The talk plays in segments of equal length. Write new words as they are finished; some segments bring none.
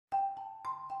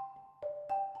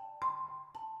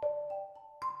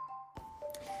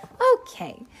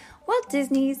Okay, Walt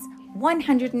Disney's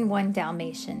 101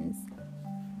 Dalmatians.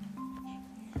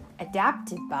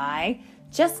 Adapted by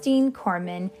Justine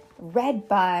Corman, read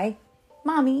by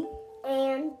Mommy.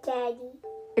 And Daddy.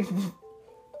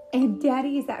 And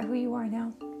Daddy, is that who you are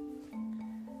now?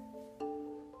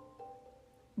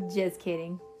 Just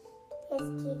kidding.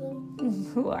 Just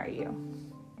kidding. Who are you?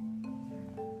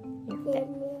 You're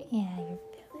Billy.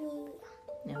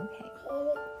 Okay.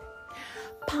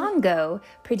 Pongo,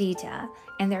 Perdita,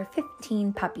 and their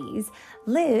 15 puppies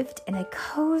lived in a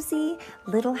cozy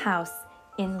little house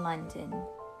in London.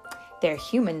 Their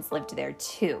humans lived there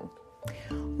too.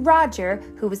 Roger,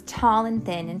 who was tall and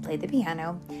thin and played the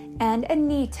piano, and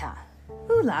Anita,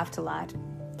 who laughed a lot.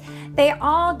 They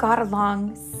all got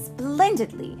along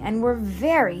splendidly and were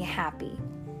very happy.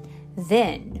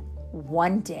 Then,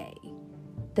 one day,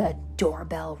 the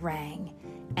doorbell rang,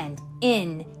 and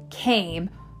in came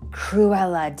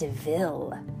Cruella de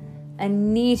Vil,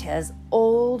 Anita's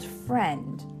old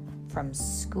friend from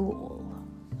school.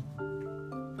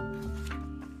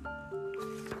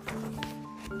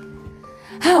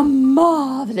 How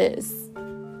marvelous,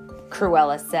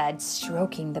 Cruella said,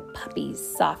 stroking the puppy's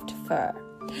soft fur.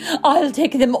 I'll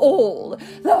take them all,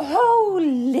 the whole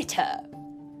litter.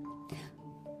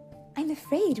 I'm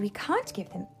afraid we can't give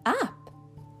them up,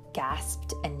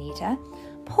 gasped Anita.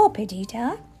 Poor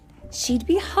Perdita. She'd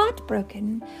be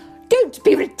heartbroken. Don't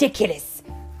be ridiculous,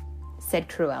 said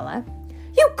Cruella.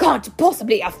 You can't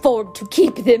possibly afford to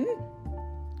keep them.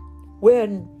 We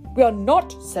are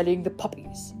not selling the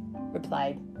puppies,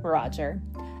 replied Roger,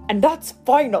 and that's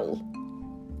final.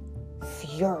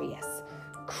 Furious,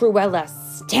 Cruella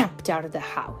stamped out of the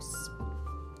house.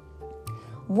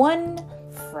 One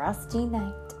frosty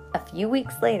night, a few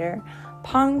weeks later,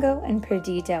 Pongo and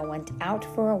Perdita went out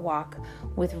for a walk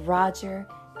with Roger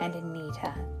and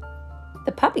Anita.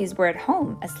 The puppies were at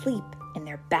home, asleep in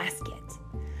their basket.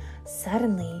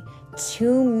 Suddenly,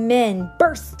 two men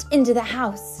burst into the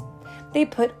house. They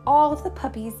put all of the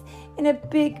puppies in a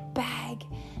big bag.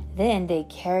 Then they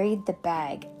carried the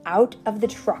bag out of the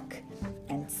truck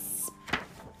and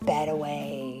sped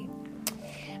away.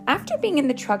 After being in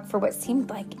the truck for what seemed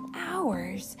like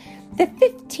hours, the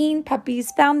 15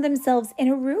 puppies found themselves in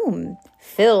a room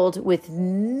filled with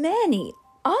many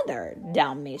other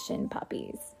Dalmatian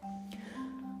puppies.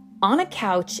 On a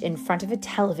couch in front of a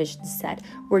television set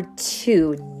were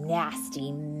two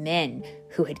nasty men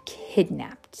who had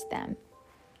kidnapped them.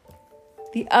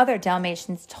 The other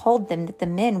Dalmatians told them that the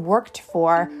men worked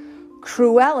for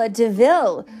Cruella de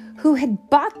Vil, who had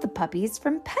bought the puppies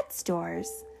from pet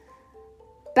stores.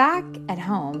 Back at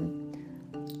home,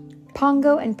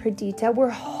 Pongo and Perdita were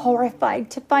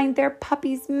horrified to find their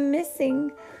puppies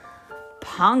missing.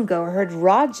 Pongo heard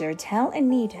Roger tell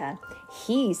Anita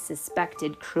he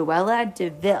suspected Cruella de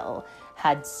Vil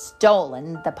had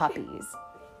stolen the puppies.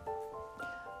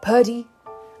 Purdy,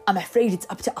 I'm afraid it's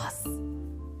up to us,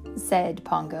 said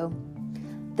Pongo.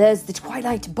 There's the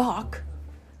Twilight Bark.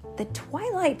 The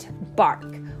Twilight Bark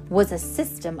was a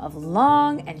system of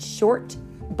long and short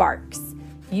barks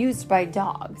used by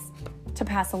dogs to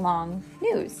pass along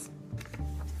news.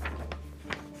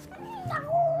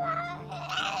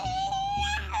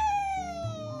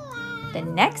 The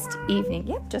next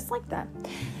evening, just like that.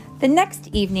 The next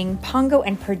evening, Pongo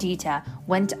and Perdita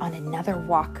went on another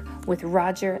walk with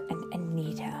Roger and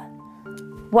Anita.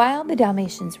 While the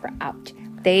Dalmatians were out,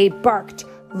 they barked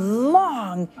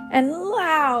long and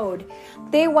loud.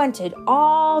 They wanted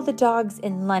all the dogs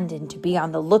in London to be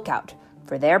on the lookout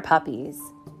for their puppies.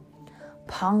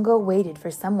 Pongo waited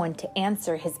for someone to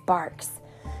answer his barks.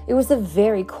 It was a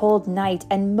very cold night,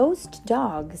 and most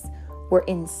dogs were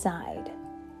inside.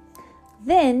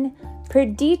 Then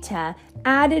Perdita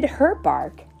added her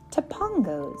bark to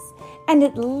Pongo's, and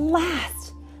at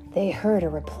last they heard a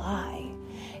reply.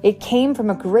 It came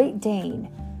from a Great Dane,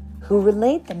 who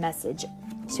relayed the message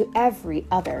to every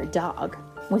other dog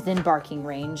within barking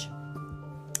range.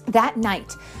 That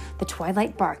night, the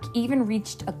Twilight Bark even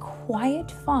reached a quiet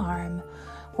farm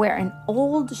where an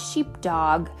old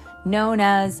sheepdog known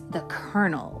as the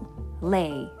Colonel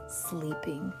lay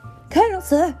sleeping. Colonel,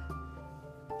 sir,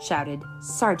 shouted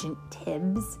Sergeant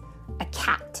Tibbs, a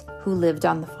cat who lived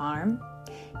on the farm.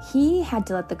 He had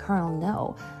to let the Colonel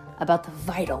know about the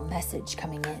vital message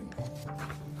coming in.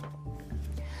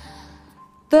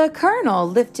 The Colonel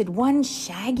lifted one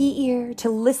shaggy ear to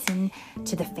listen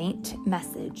to the faint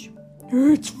message.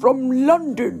 It's from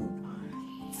London.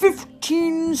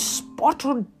 15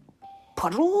 spotted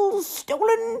puddles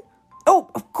stolen?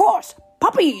 Oh, of course,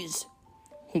 puppies,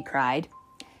 he cried.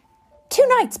 2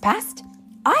 nights past,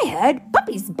 I heard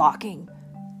puppies barking,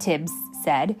 Tibbs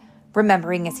said,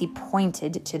 remembering as he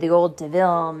pointed to the old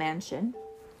DeVille mansion.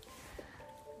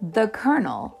 The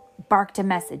Colonel barked a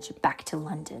message back to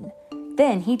London.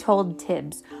 Then he told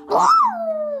Tibbs,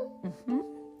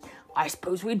 I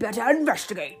suppose we'd better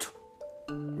investigate.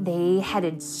 They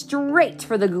headed straight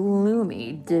for the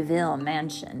gloomy DeVille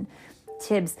mansion.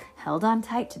 Tibbs held on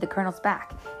tight to the Colonel's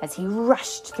back as he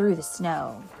rushed through the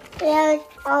snow. There's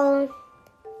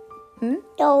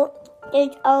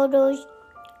all those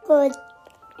good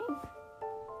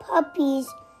puppies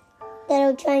that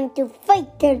are trying to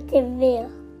fight the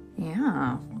DeVille.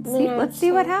 Yeah. Let's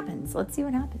see what happens.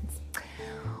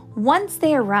 Once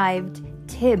they arrived,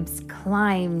 Tibbs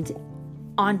climbed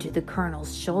onto the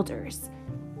Colonel's shoulders.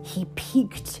 He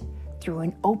peeked through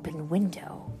an open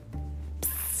window.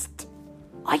 Psst!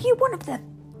 Are you one of the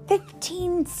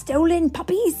 15 stolen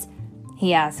puppies?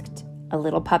 He asked a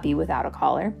little puppy without a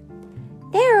collar.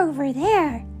 They're over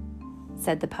there,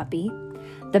 said the puppy.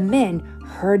 The men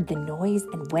heard the noise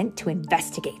and went to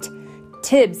investigate.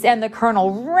 Tibbs and the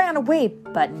Colonel ran away,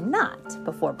 but not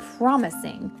before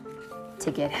promising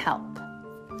to get help.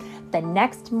 The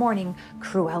next morning,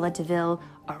 Cruella DeVille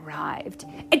arrived.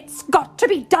 It's got to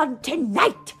be done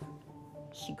tonight,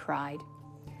 she cried.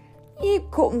 You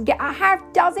couldn't get a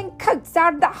half-dozen coats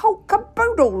out of the whole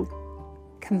caboodle,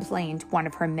 complained one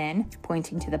of her men,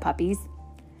 pointing to the puppies.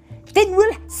 Then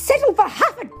we'll settle for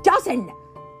half a dozen,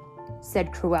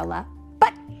 said Cruella.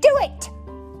 But do it!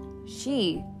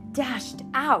 She dashed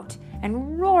out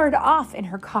and roared off in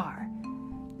her car.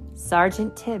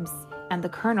 Sergeant Tibbs and the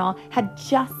Colonel had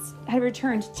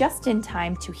returned just in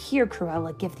time to hear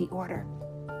Cruella give the order.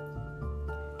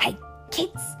 Hey,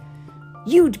 kids,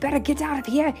 you'd better get out of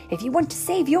here if you want to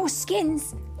save your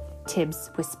skins, Tibbs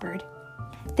whispered.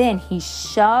 Then he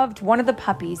shoved one of the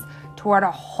puppies toward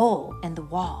a hole in the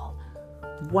wall.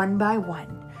 One by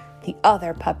one, the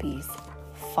other puppies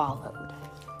followed.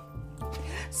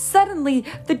 Suddenly,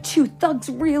 the two thugs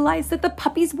realized that the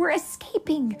puppies were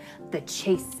escaping. The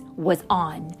chase was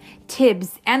on.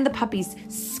 Tibbs and the puppies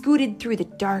scooted through the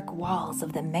dark walls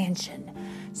of the mansion.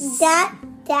 That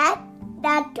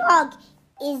dog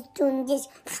is doing this.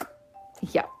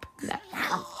 Yup.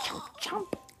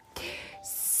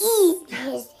 Eat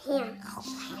his hand.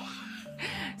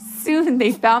 Soon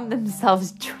they found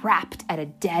themselves trapped at a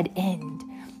dead end.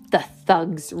 The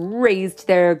thugs raised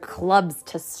their clubs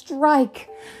to strike.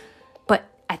 But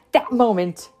at that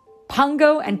moment,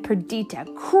 Pongo and Perdita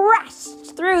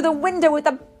crashed through the window with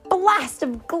a blast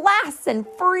of glass and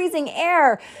freezing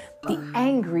air. The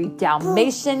angry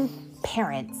Dalmatian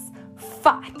parents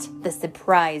fought the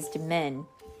surprised men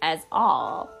as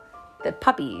all the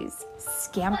puppies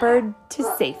scampered to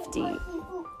safety.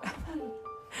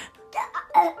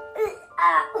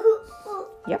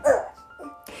 Yep.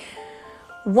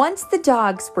 Once the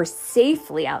dogs were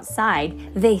safely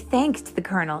outside, they thanked the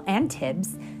Colonel and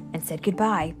Tibbs and said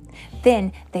goodbye.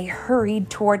 Then they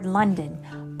hurried toward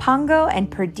London. Pongo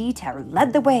and Perdita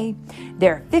led the way,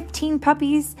 their 15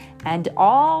 puppies and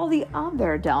all the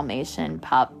other Dalmatian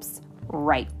pups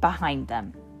right behind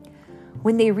them.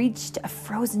 When they reached a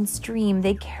frozen stream,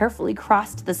 they carefully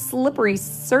crossed the slippery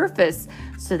surface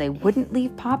so they wouldn't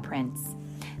leave paw prints.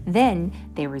 Then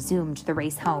they resumed the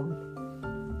race home.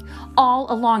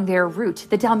 All along their route,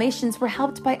 the Dalmatians were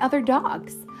helped by other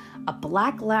dogs. A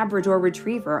black Labrador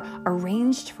retriever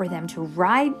arranged for them to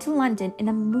ride to London in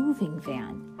a moving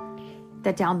van.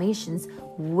 The Dalmatians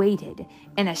waited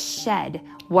in a shed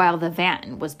while the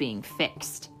van was being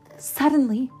fixed.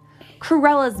 Suddenly,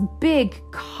 Cruella's big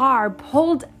car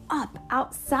pulled up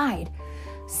outside.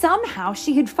 Somehow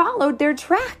she had followed their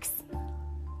tracks.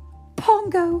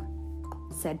 Pongo,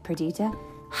 said Perdita,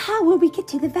 how will we get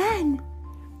to the van?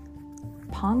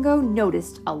 Pongo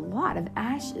noticed a lot of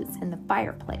ashes in the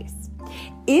fireplace.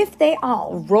 If they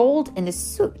all rolled in a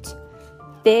soot,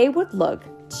 they would look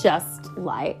just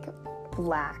like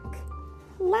black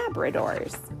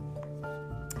Labradors.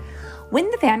 When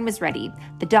the van was ready,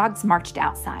 the dogs marched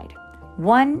outside,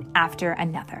 one after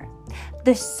another.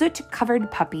 The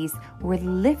soot-covered puppies were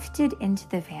lifted into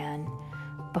the van.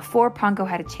 Before Pongo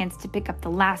had a chance to pick up the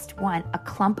last one, a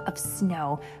clump of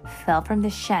snow fell from the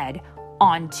shed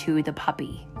onto the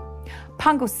puppy.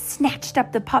 Pongo snatched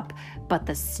up the pup, but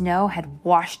the snow had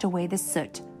washed away the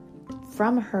soot.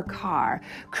 From her car,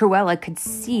 Cruella could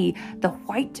see the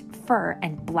white fur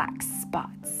and black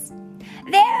spots.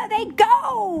 There they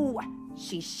go!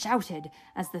 She shouted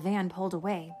as the van pulled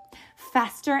away.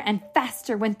 Faster and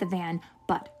faster went the van,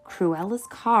 but Cruella's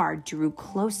car drew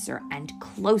closer and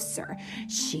closer.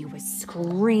 She was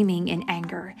screaming in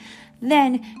anger.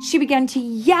 Then she began to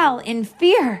yell in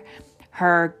fear.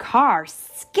 Her car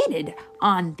skidded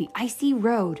on the icy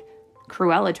road.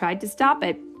 Cruella tried to stop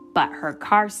it, but her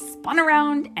car spun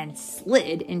around and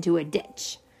slid into a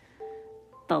ditch.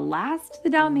 The last the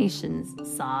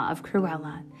Dalmatians saw of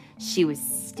Cruella, she was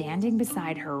standing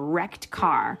beside her wrecked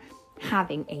car,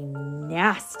 having a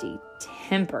nasty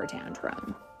temper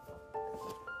tantrum.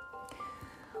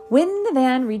 When the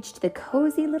van reached the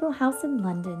cozy little house in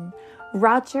London,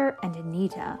 Roger and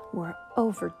Anita were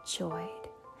overjoyed.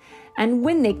 And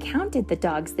when they counted the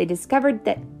dogs, they discovered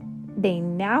that they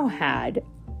now had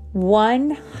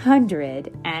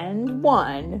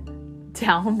 101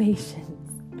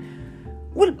 Dalmatians.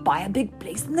 We'll buy a big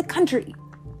place in the country,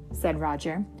 said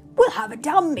Roger. We'll have a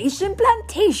Dalmatian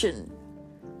plantation.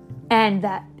 And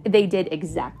that they did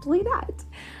exactly that.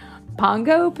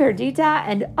 Pongo, Perdita,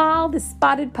 and all the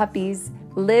spotted puppies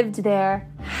lived there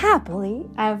happily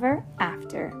ever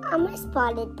after. I'm a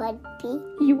spotted puppy.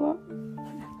 You are?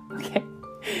 Okay.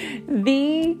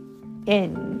 The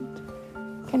end.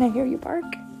 Can I hear you bark?